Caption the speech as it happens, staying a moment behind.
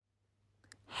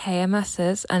Hey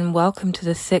MSs, and welcome to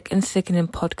the Sick and Sickening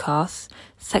podcast,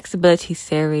 Sexability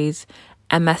series,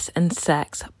 MS and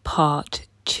Sex Part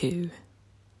 2.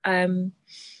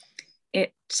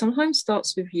 It sometimes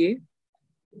starts with you,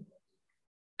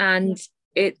 and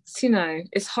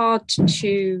it's hard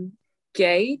to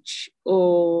gauge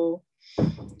or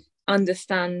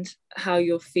understand how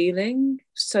you're feeling.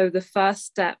 So the first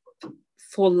step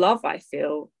for love, I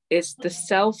feel, is the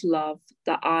self-love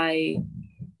that I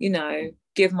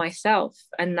give myself,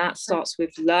 and that starts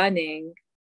with learning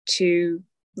and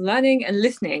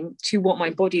listening to what my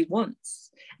body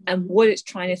wants and what it's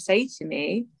trying to say to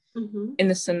me in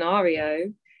the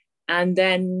scenario, and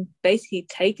then basically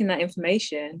taking that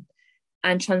information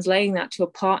and translating that to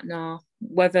a partner,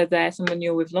 whether they're someone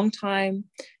you're with long time,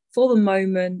 for the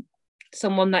moment,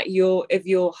 someone that if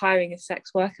you're hiring a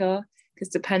sex worker, because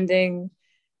depending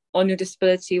on your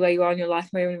disability, where you are in your life,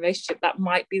 where you're in a relationship, that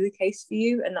might be the case for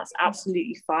you, and that's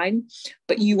absolutely fine.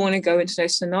 But you want to go into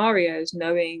those scenarios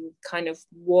knowing kind of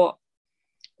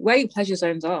where your pleasure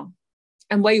zones are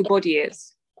and where your body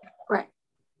is. Right.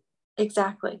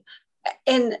 Exactly.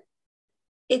 And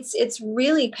it's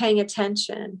really paying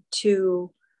attention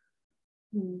to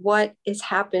what is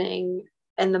happening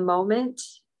in the moment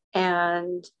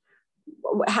and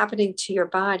happening to your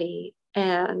body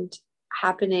and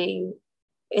happening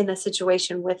in a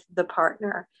situation with the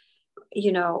partner,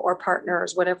 or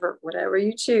partners, whatever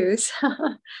you choose.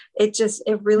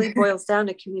 It really boils down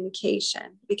to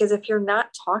communication, because if you're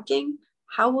not talking,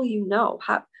 how will you know?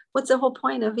 What's the whole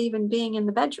point of even being in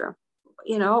the bedroom,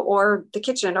 or the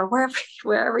kitchen, or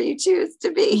wherever you choose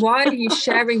to be? Why are you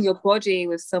sharing your body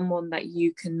with someone that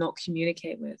you cannot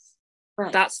communicate with?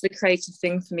 Right. That's the creative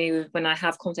thing for me when I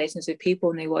have conversations with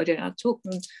people and they don't know how to talk.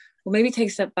 Or maybe take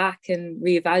a step back and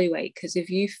reevaluate, because if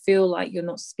you feel like you're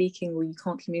not speaking or you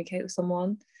can't communicate with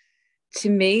someone, to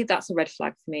me, that's a red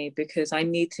flag for me, because I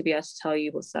need to be able to tell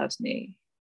you what serves me.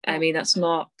 I mean, that's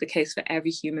not the case for every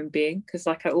human being, because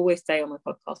like I always say on my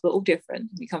podcast, we're all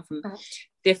different. We come from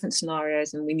different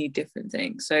scenarios and we need different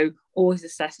things. So always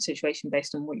assess the situation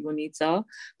based on what your needs are.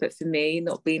 But for me,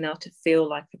 not being able to feel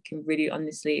like I can really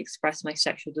honestly express my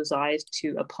sexual desires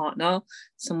to a partner,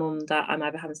 someone that I'm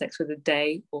either having sex with a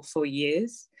day or for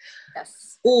years,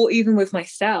 yes, or even with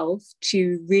myself,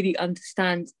 to really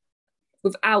understand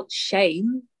without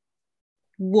shame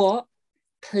what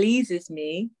pleases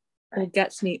me or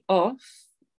gets me off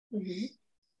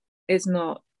is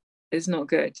not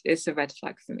good. It's a red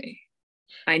flag for me.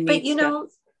 I'm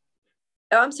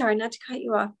sorry, not to cut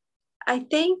you off. I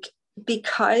think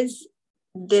because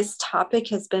this topic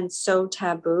has been so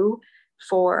taboo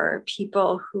for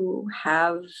people who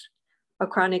have a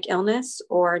chronic illness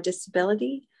or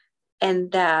disability,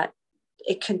 and that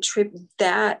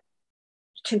that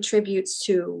contributes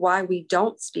to why we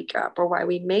don't speak up, or why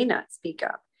we may not speak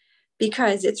up.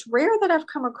 Because it's rare that I've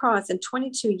come across in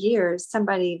 22 years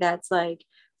somebody that's like,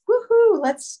 woohoo,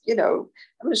 let's, I'm going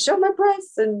to show my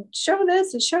breasts and show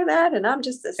this and show that, and I'm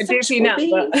just a sexual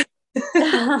being.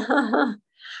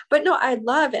 But no, I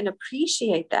love and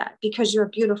appreciate that, because you're a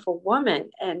beautiful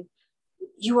woman and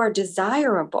you are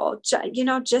desirable.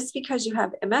 Just because you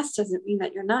have MS doesn't mean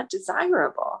that you're not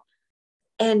desirable.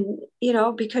 And,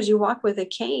 because you walk with a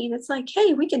cane, it's like,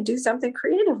 hey, we can do something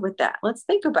creative with that. Let's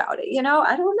think about it.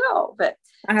 I don't know, but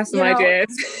I have some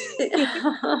ideas.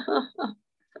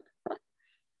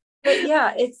 But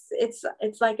yeah, it's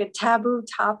like a taboo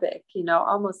topic,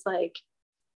 almost like,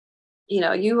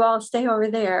 you all stay over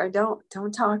there.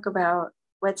 Don't talk about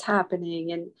what's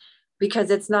happening. And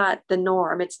because it's not the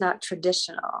norm, it's not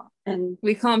traditional. And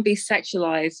we can't be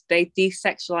sexualized. They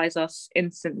desexualize us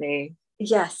instantly.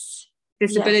 Yes.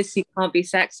 Disability can't be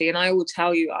sexy. And I will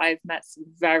tell you, I've met some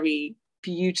very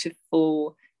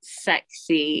beautiful,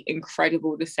 sexy,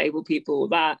 incredible disabled people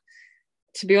that,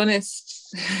 to be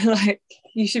honest, like,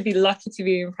 you should be lucky to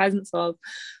be in presence of,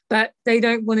 but they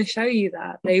don't want to show you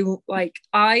that.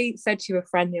 I said to a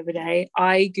friend the other day,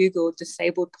 I Googled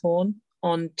disabled porn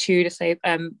on 2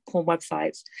 porn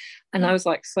websites, and I was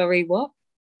like, sorry, what?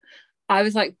 I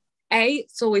was like,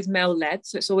 it's always male led,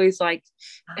 so it's always like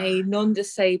a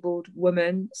non-disabled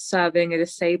woman serving a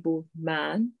disabled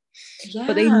man. Yeah.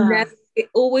 But it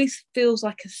always feels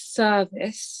like a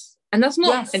service, and that's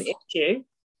not an issue,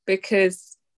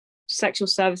 because sexual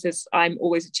services, I'm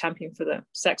always a champion for them.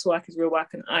 Sex work is real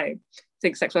work, and I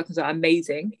think sex workers are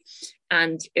amazing,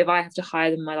 and if I have to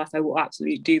hire them in my life, I will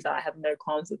absolutely do that. I have no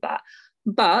qualms with that.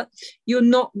 But you're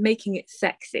not making it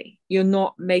sexy. You're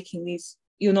not making these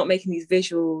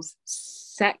visuals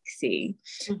sexy,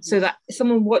 so that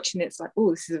someone watching it's like,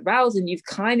 oh, this is arousing. You've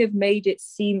kind of made it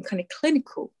seem kind of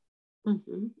clinical.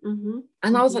 And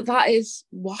I was like, that is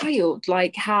wild.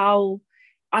 Like how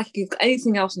I could give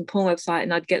anything else on the porn website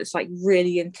and I'd get this like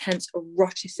really intense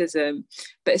eroticism.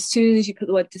 But as soon as you put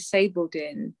the word disabled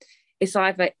in, it's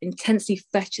either intensely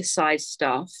fetishized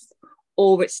stuff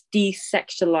or it's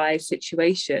desexualized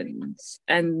situations.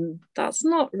 And that's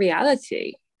not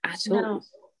reality at all.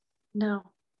 No,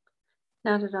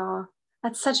 not at all.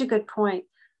 That's such a good point.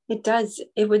 It does.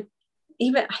 It would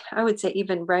even, I would say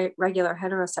even regular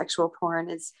heterosexual porn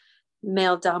is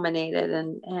male dominated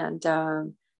and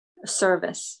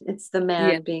service. It's the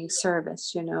man being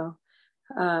service, you know,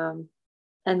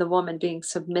 and the woman being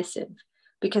submissive.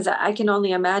 Because I can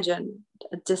only imagine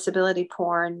disability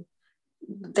porn,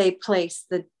 they place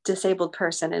the disabled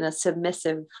person in a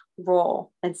submissive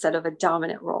role instead of a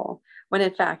dominant role, when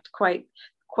in fact, quite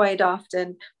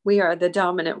often we are the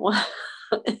dominant one.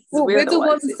 Well, we're the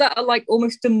ones that are like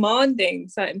almost demanding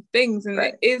certain things, and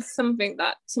it is something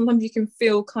that sometimes you can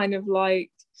feel kind of like,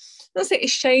 not say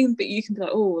ashamed, but you can be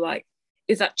like, oh, like,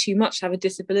 is that too much to have a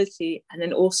disability? And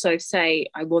then also say,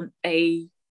 I want A,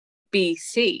 B,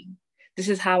 C. This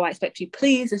is how I expect to be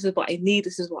pleased. This is what I need.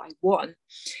 This is what I want.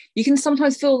 You can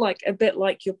sometimes feel like a bit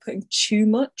like you're putting too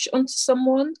much onto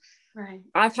someone. Right.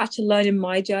 I've had to learn in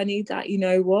my journey that, you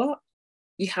know what,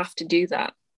 you have to do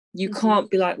that. You can't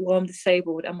be like, well, I'm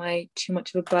disabled. Am I too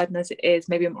much of a burden as it is?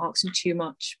 Maybe I'm asking too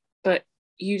much. But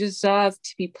you deserve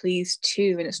to be pleased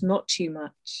too, and it's not too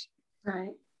much.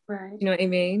 Right. You know what I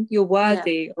mean? You're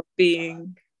worthy of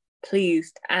being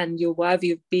pleased, and you're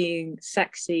worthy of being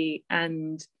sexy,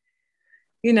 and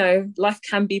you know, life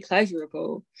can be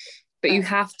pleasurable, but you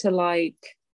have to like,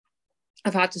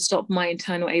 I've had to stop my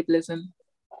internal ableism.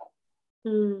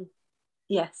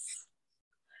 Yes.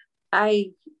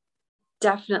 I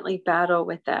definitely battle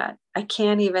with that. I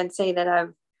can't even say that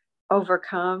I've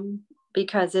overcome,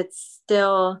 because it's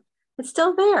still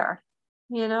there.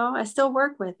 You know, I still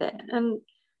work with it, and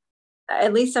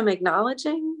at least I'm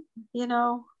acknowledging, you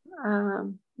know,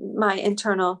 my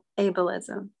internal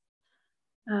ableism.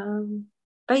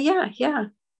 But yeah,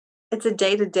 it's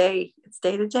day-to-day,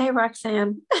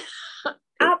 Roxanne.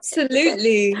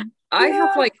 Absolutely. I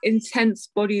have like intense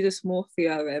body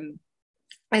dysmorphia, and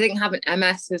I think having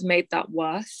MS has made that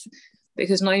worse,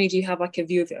 because not only do you have like a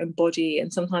view of your own body,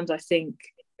 and sometimes I think,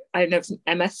 I don't know if it's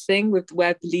an MS thing with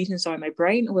where the lesions are in my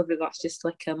brain, or whether that's just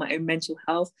like my own mental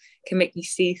health can make me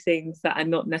see things that are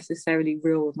not necessarily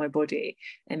real with my body,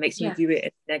 and makes me view it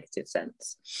in a negative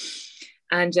sense.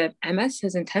 And MS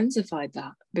has intensified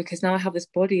that, because now I have this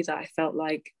body that I felt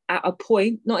like at a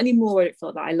point, not anymore where it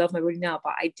felt that I love my body now,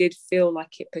 but I did feel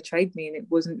like it betrayed me and it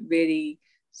wasn't really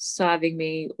serving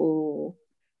me or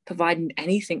providing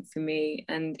anything for me,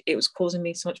 and it was causing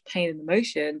me so much pain and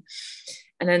emotion.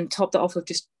 And then top that off with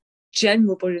just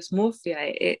general body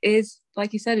dysmorphia, it is,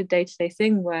 like you said, a day-to-day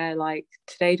thing where like,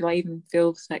 today do I even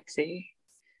feel sexy?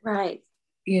 Right.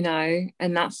 You know,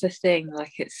 and that's the thing,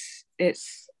 like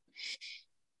it's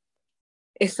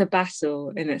a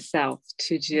battle in itself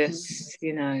to just,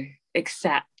 you know,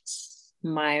 accept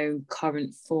my own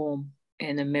current form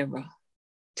in a mirror,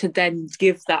 to then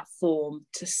give that form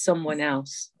to someone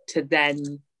else to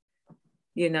then,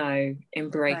 you know,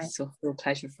 embrace or feel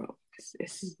pleasure from.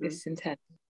 It's intense.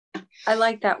 I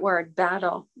like that word,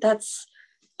 battle. That's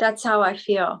how I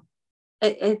feel.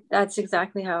 That's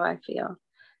exactly how I feel.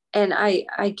 And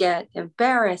I get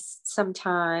embarrassed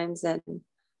sometimes, and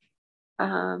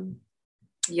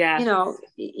you know,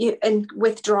 and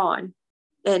withdrawn,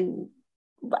 and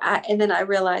then I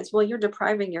realize, well, you're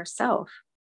depriving yourself,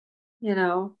 you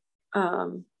know,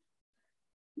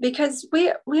 because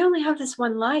we only have this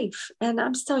one life, and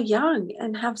I'm still young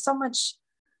and have so much.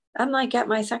 I'm like at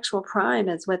my sexual prime,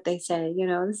 is what they say, you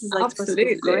know. This is like supposed to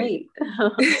be great.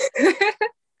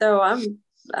 So I'm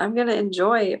gonna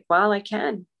enjoy it while I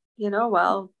can, you know,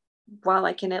 while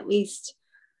I can at least,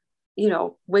 you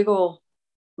know, wiggle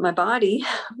my body.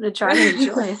 I'm gonna try to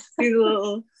enjoy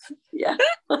it. Yeah.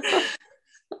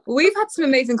 We've had some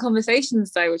amazing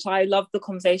conversations though, which I love the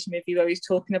conversation with you where he's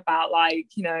talking about like,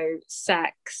 you know,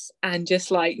 sex and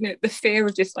just like, you know, the fear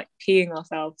of just like peeing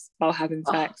ourselves while having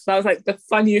sex. That was like the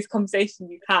funniest conversation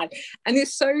we've had. And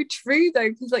it's so true though,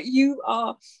 because like you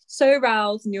are so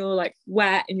aroused and you're like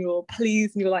wet and you're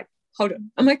pleased and you're like, hold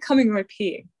on, am I coming or am I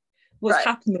peeing? What's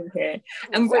happening here?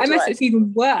 And for MS it's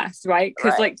even worse, right?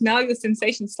 Because like now your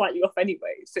sensation's slightly off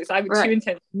anyway, so it's either too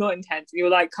intense or not intense, and you're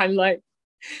like kind of like,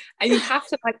 and you have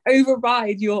to like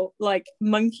override your like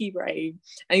monkey brain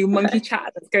and your monkey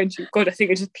chat that's going to, God, I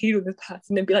think I just peed on this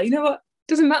person, and be like, you know what,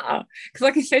 doesn't matter, because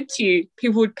like I said to you,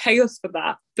 people would pay us for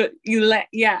that, but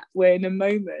we're in a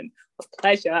moment of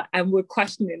pleasure and we're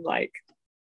questioning like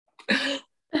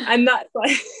And that's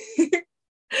like it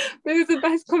was the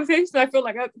best conversation. I feel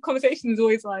like that conversation is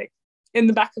always like in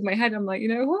the back of my head. I'm like, you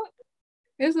know what?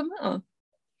 It doesn't matter.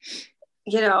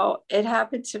 You know, it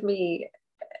happened to me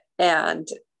and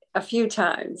a few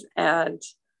times, and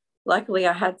luckily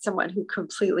I had someone who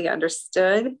completely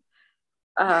understood.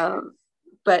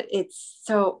 But it's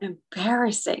so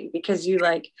embarrassing because you're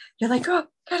like, oh,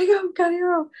 gotta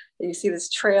go. And you see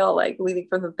this trail like leading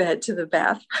from the bed to the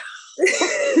bathroom.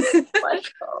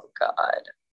 Like, oh God.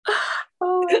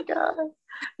 Oh my God.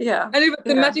 Yeah. I know, but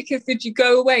the magic is, did you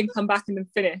go away and come back and then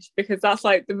finish? Because that's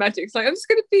like the magic. It's like, I'm just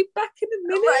gonna be back in a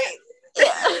minute. Right.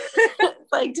 Yeah.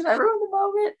 Like, did I ruin the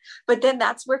moment? But then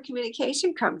that's where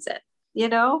communication comes in, you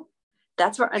know?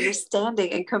 That's where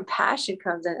understanding and compassion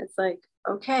comes in. It's like,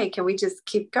 okay, can we just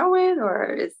keep going, or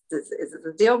is this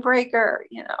a deal breaker?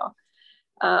 You know,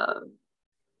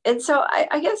 and so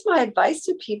I guess my advice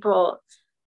to people,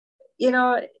 you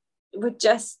know, would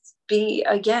just be,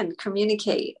 again,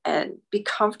 communicate and be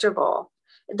comfortable.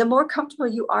 The more comfortable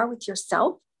you are with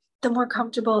yourself, the more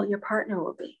comfortable your partner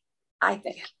will be, I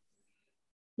think.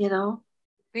 You know,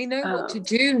 they know what to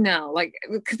do now. Like,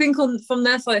 think on from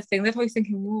their side of things, they're probably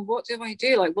thinking, well, what do I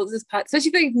do? Like, what's this part? Especially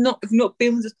if they've not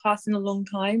been with this person a long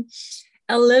time,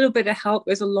 a little bit of help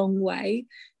goes a long way,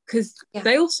 because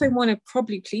they also want to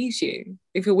probably please you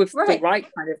if you're with the right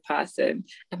kind of person.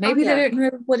 And maybe they don't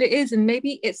know what it is, and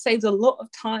maybe it saves a lot of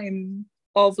time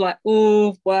of like,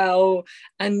 oh, well,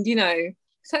 and you know,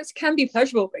 sex can be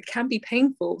pleasurable, but it can be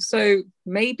painful. So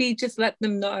maybe just let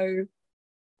them know,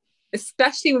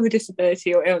 especially with a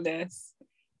disability or illness,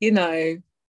 you know,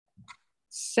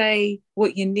 say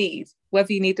what you need,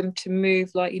 whether you need them to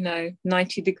move like, you know,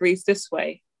 90 degrees this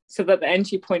way so that the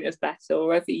entry point is better, or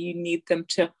whether you need them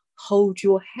to hold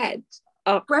your head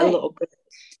up a little bit,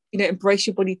 you know, embrace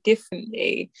your body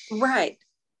differently. Right.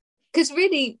 Because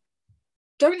really,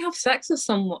 don't have sex with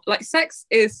someone. Like, sex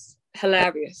is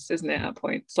hilarious, isn't it, at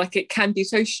points? Like, it can be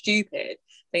so stupid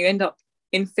that you end up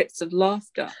in fits of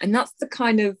laughter. And that's the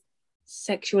kind of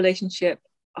sexual relationship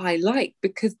I like,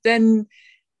 because then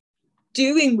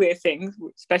doing weird things,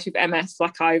 especially with MS,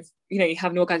 like you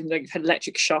have an orgasm, like you've had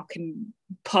electric shock and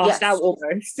passed out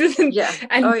almost.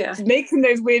 And making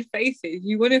those weird faces,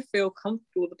 you want to feel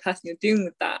comfortable with the person you're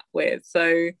doing that with.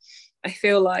 So I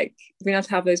feel like being able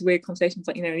to have those weird conversations,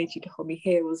 like, you know, I need you to hold me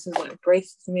here, or this is what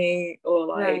embraces me, or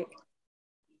like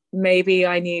maybe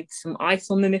I need some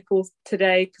ice on the nipples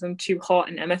today because I'm too hot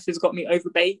and MS has got me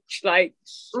overbaked. Like,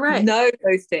 know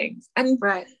those things. And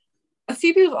a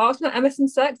few people have asked me about MS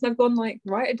and sex, and I've gone like,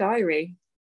 write a diary.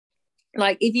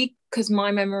 Like, because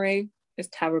my memory is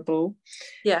terrible.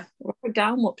 Yeah. Write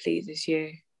down what pleases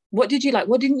you. What did you like?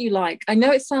 What didn't you like? I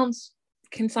know it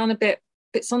can sound a bit,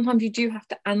 but sometimes you do have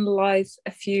to analyze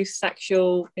a few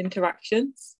sexual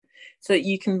interactions so that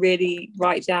you can really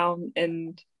write down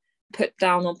and put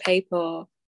down on paper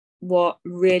what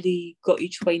really got you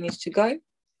to where you needed to go,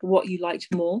 what you liked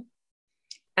more,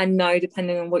 and know,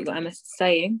 depending on what your MS is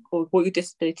saying, or what your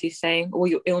disability is saying, or what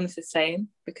your illness is saying,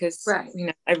 because you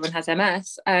know, everyone has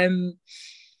MS.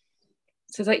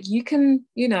 So like, you can,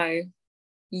 you know,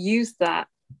 use that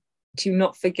to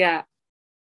not forget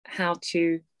how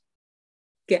to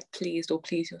get pleased or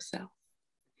please yourself.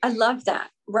 I love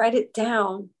that. Write it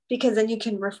down, because then you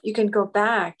can go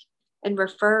back and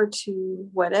refer to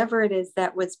whatever it is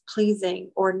that was pleasing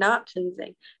or not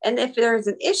pleasing. And if there's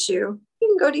an issue, you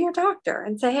can go to your doctor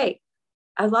and say, hey,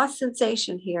 I lost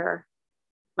sensation here.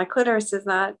 My clitoris is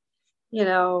not, you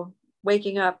know,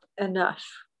 waking up enough.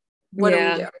 What do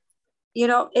we do? You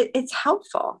know, it's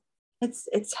helpful. It's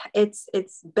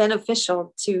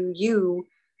beneficial to you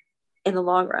in the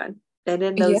long run and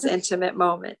in those intimate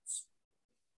moments.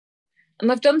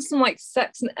 And I've done some like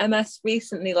sex and MS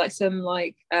recently, like some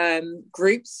like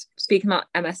groups speaking about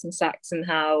MS and sex and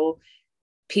how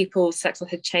people's sex life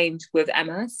had changed with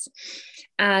MS.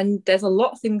 And there's a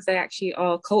lot of things they actually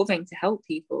are cultivating to help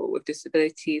people with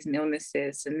disabilities and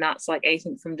illnesses. And that's like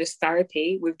anything from just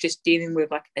therapy with just dealing with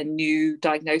like a new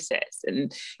diagnosis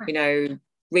and, you know,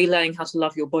 relearning how to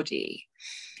love your body.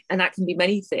 And that can be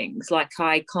many things. Like,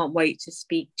 I can't wait to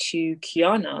speak to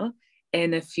Kiana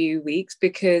in a few weeks,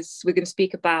 because we're going to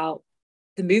speak about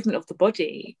the movement of the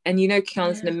body. And you know,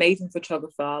 Kiana's an amazing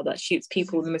photographer that shoots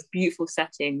people in the most beautiful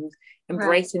settings,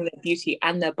 embracing their beauty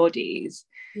and their bodies,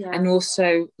 and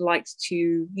also likes to,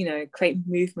 you know, create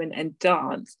movement and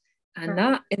dance. And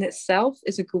that in itself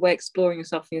is a good way of exploring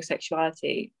yourself and your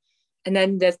sexuality. And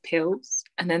then there's pills,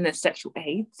 and then there's sexual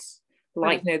aids,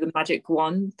 like, you know, the magic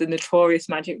wand, the notorious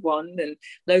magic wand, and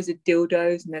loads of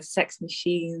dildos, and there's sex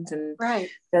machines, and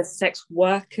there's sex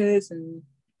workers, and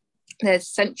there's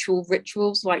sensual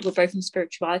rituals, like we're both in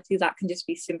spirituality, that can just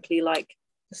be simply like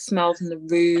the smells in the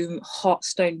room, hot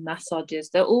stone massages.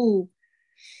 They're all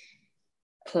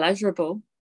pleasurable.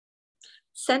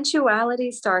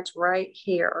 Sensuality starts right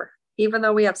here. Even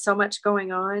though we have so much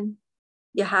going on,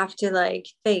 you have to like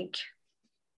think.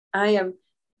 I am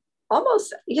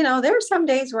almost, there are some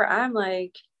days where I'm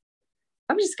like,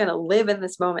 I'm just going to live in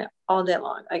this moment all day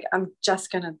long. Like, I'm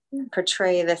just going to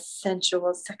portray this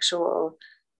sensual, sexual,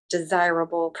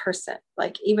 desirable person.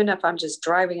 Like, even if I'm just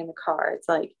driving in the car, it's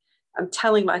like, I'm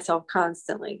telling myself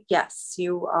constantly, yes,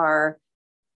 you're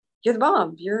the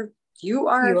bomb. You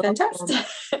are fantastic.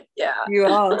 Yeah. You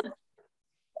are.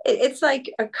 It's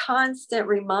like a constant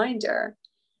reminder,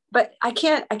 but I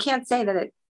can't say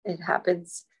that it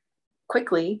happens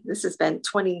quickly. This has been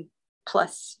 20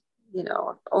 plus,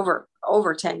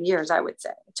 over 10 years, I would say.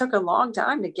 It took a long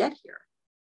time to get here.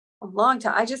 A long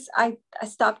time. I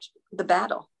stopped the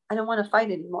battle. I don't want to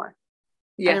fight anymore.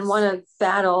 Yes. I didn't want to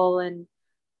battle. And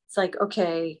it's like,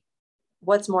 okay,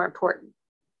 what's more important?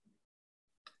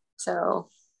 So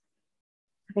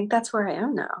I think that's where I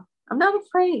am now. I'm not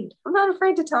afraid. I'm not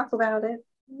afraid to talk about it.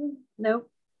 Nope.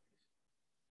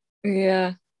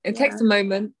 Yeah. It takes a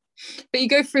moment, but you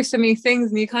go through so many things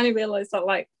and you kind of realize that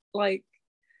like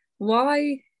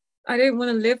why I don't want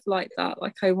to live like that.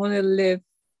 Like, I want to live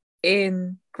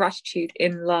in gratitude,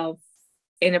 in love,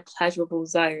 in a pleasurable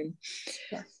zone.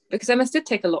 Yes. Because MS did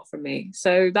take a lot from me.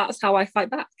 So that's how I fight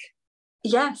back.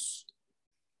 Yes.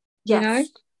 Yes.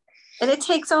 And it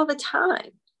takes all the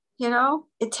time.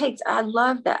 I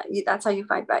love that. That's how you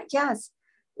fight back. Yes,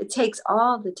 it takes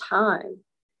all the time.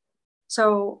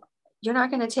 So you're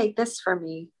not going to take this from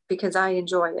me because I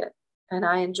enjoy it. And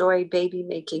I enjoy baby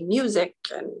making music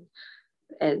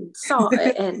and song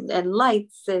and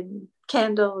lights and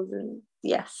candles. And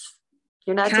yes,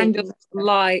 you're not candles,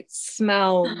 lights,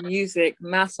 smell, music,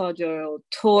 massage oil,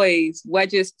 toys,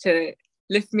 wedges to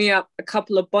lift me up, a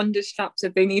couple of bondage straps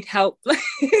if they need help.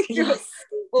 Yes.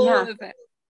 All of it.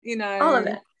 All of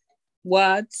it.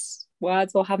 Words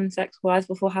while having sex, words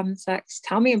before having sex.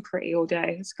 Tell me I'm pretty all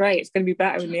day. It's great. It's going to be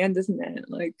better in the end, isn't it?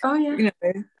 Like, oh yeah.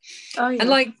 Oh yeah. And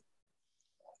like,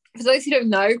 for those who don't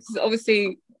know, because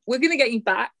obviously we're going to get you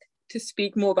back to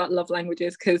speak more about love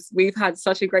languages, because we've had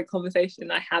such a great conversation.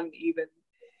 I haven't even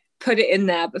put it in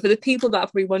there. But for the people that are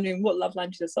probably wondering what love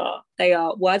languages are, they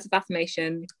are words of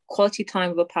affirmation, quality time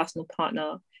with a personal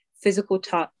partner, physical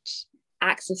touch,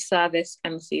 acts of service,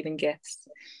 and receiving gifts.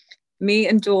 Me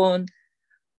and Dawn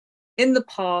in the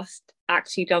past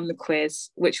actually done the quiz,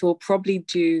 which we'll probably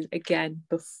do again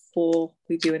before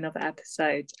we do another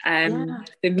episode. For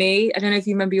me, I don't know if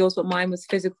you remember yours, but mine was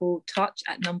physical touch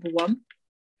at number 1.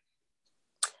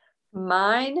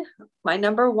 My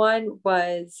number 1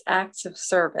 was acts of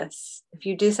service. If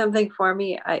you do something for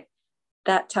me,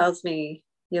 that tells me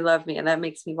you love me, and that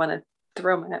makes me want to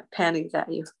throw my panties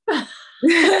at you.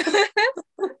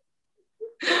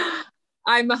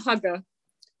 I'm a hugger.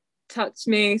 Touch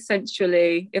me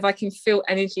sensually. If I can feel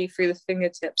energy through the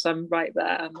fingertips, I'm right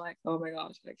there. I'm like, oh my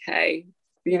gosh, okay,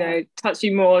 touch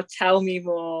me more, tell me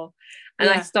more.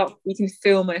 And you can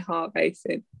feel my heart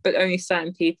racing, but only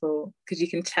certain people, because you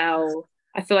can tell.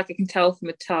 I feel like I can tell from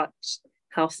a touch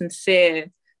how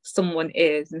sincere someone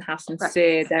is and how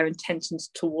sincere their intentions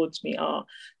towards me are.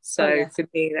 So for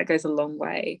me, that goes a long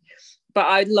way. But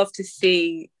I'd love to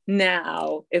see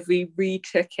now, if we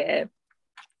retook it,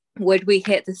 would we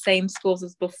hit the same scores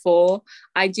as before?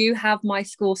 I do have my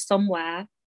score somewhere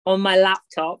on my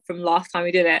laptop from last time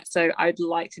we did it, so I'd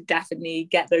like to definitely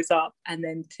get those up and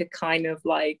then to kind of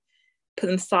like put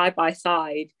them side by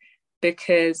side,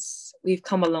 because we've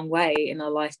come a long way in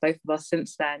our life, both of us,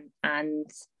 since then, and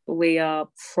we are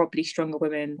probably stronger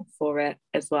women for it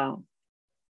as well.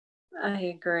 I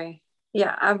agree.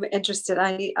 Yeah, I'm interested.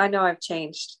 I know I've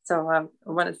changed, so I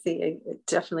want to see it,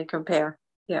 definitely compare.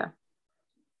 Yeah.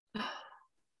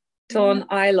 Dawn,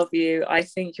 I love you. I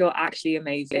think you're actually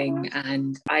amazing,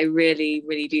 and I really,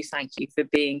 really do thank you for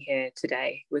being here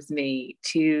today with me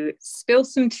to spill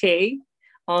some tea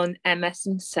on MS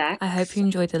and sex. I hope you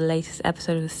enjoyed the latest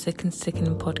episode of the Sick and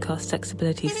Sickening podcast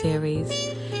Sexability series.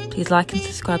 Please like and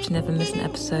subscribe to never miss an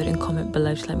episode, and comment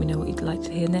below to let me know what you'd like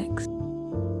to hear next.